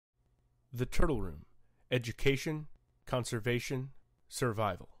The Turtle Room: Education, Conservation,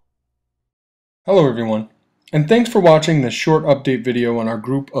 Survival. Hello everyone, and thanks for watching this short update video on our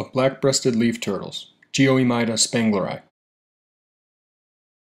group of black-breasted leaf turtles, Geoemyda spengleri.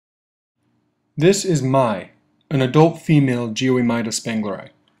 This is Mai, an adult female Geoemyda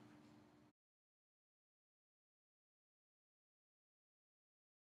spengleri.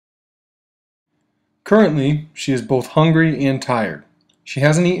 Currently, she is both hungry and tired. She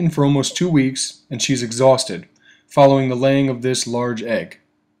hasn't eaten for almost 2 weeks, and she's exhausted, following the laying of this large egg.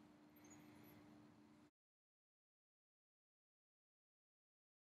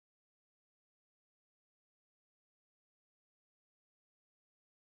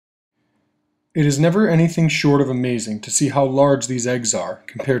 It is never anything short of amazing to see how large these eggs are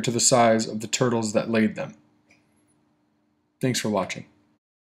compared to the size of the turtles that laid them. Thanks for watching.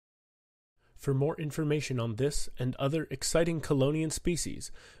 For more information on this and other exciting Chelonian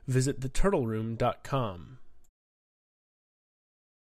species, visit theturtleroom.com.